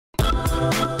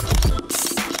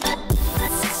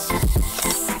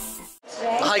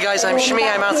Hi guys, I'm Shami,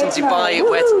 I'm out in Dubai,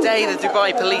 where today the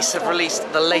Dubai police have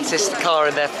released the latest car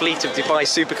in their fleet of Dubai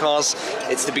supercars.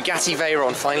 It's the Bugatti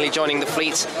Veyron finally joining the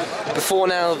fleet. Before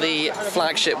now the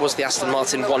flagship was the Aston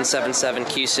Martin 177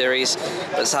 Q Series,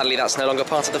 but sadly that's no longer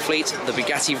part of the fleet. The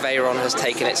Bugatti Veyron has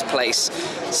taken its place.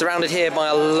 Surrounded here by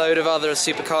a load of other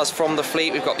supercars from the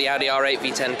fleet. We've got the Audi R8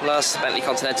 V10 Plus, Bentley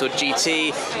Continental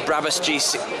GT, Brabus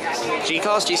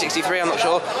G-Class, G63, I'm not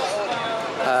sure.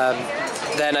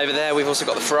 Then over there we've also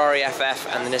got the Ferrari FF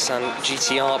and the Nissan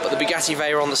GTR, but the Bugatti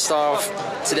Veyron, the star of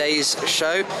today's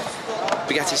show.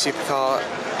 Bugatti Supercar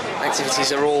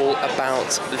activities are all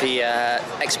about the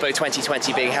Expo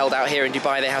 2020 being held out here in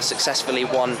Dubai. They have successfully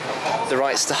won the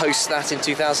rights to host that in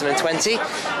 2020.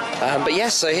 But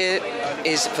yes, so here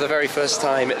is for the very first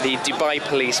time the Dubai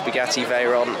Police Bugatti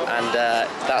Veyron, and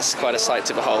that's quite a sight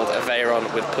to behold. A Veyron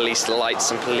with police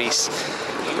lights and police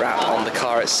wrap on the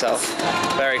car itself.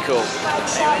 Very cool.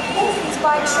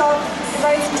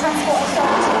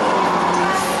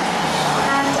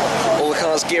 All the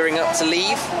cars gearing up to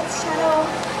leave.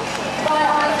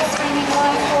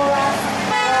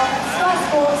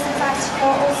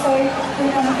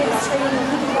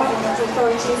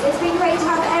 It's been great to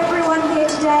have everyone here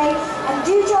today, and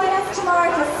do join us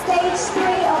tomorrow for stage 3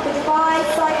 of the Dubai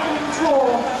Cycling Tour.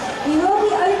 We will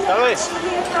be open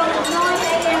here from 9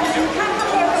 AM, so you can come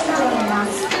here and join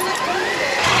us.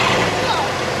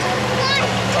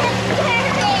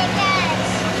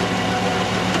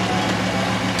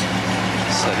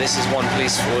 So this is one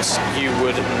police force you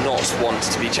would not want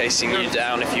to be chasing you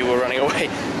down if you were running away.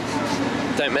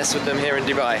 Don't mess with them here in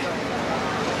Dubai.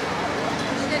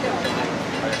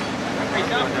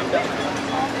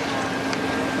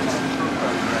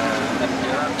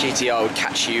 GTR would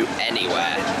catch you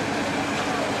anywhere.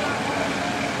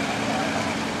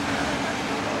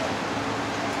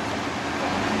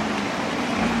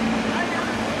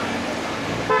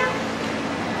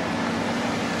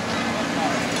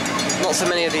 Not so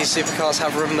many of these supercars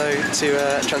have room though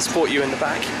to transport you in the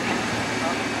back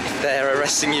if they're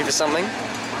arresting you for something.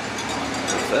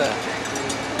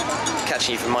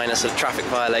 Catching you for minor sort of traffic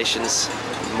violations,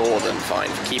 more than fine.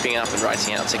 For keeping up and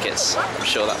writing out tickets, I'm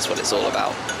sure that's what it's all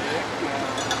about.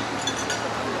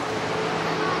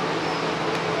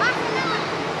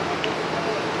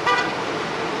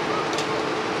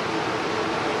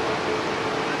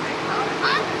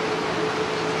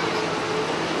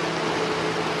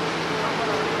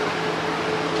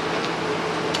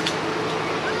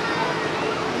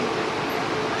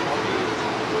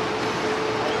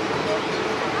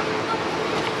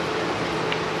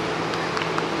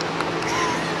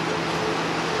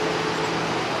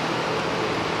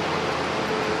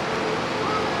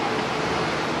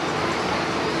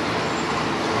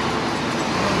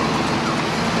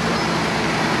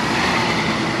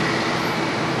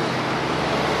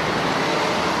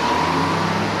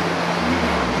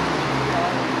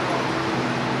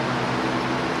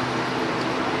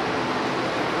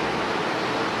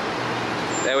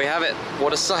 There we have it,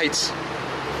 what a sight.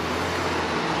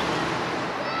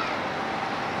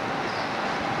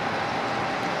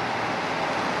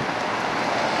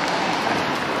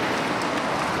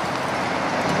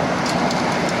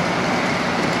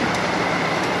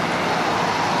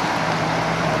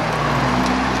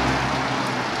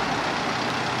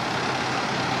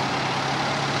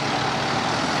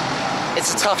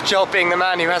 It's a tough job being the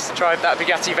man who has to drive that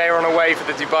Bugatti Veyron away for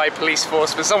the Dubai police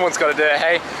force, but someone's got to do it,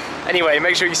 hey? Anyway,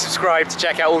 make sure you subscribe to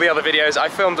check out all the other videos I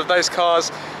filmed of those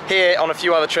cars here on a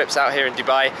few other trips out here in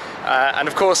Dubai. And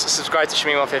of course, subscribe to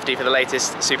Shami150 for the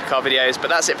latest supercar videos.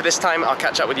 But that's it for this time. I'll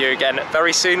catch up with you again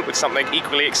very soon with something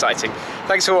equally exciting.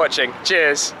 Thanks for watching.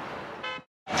 Cheers.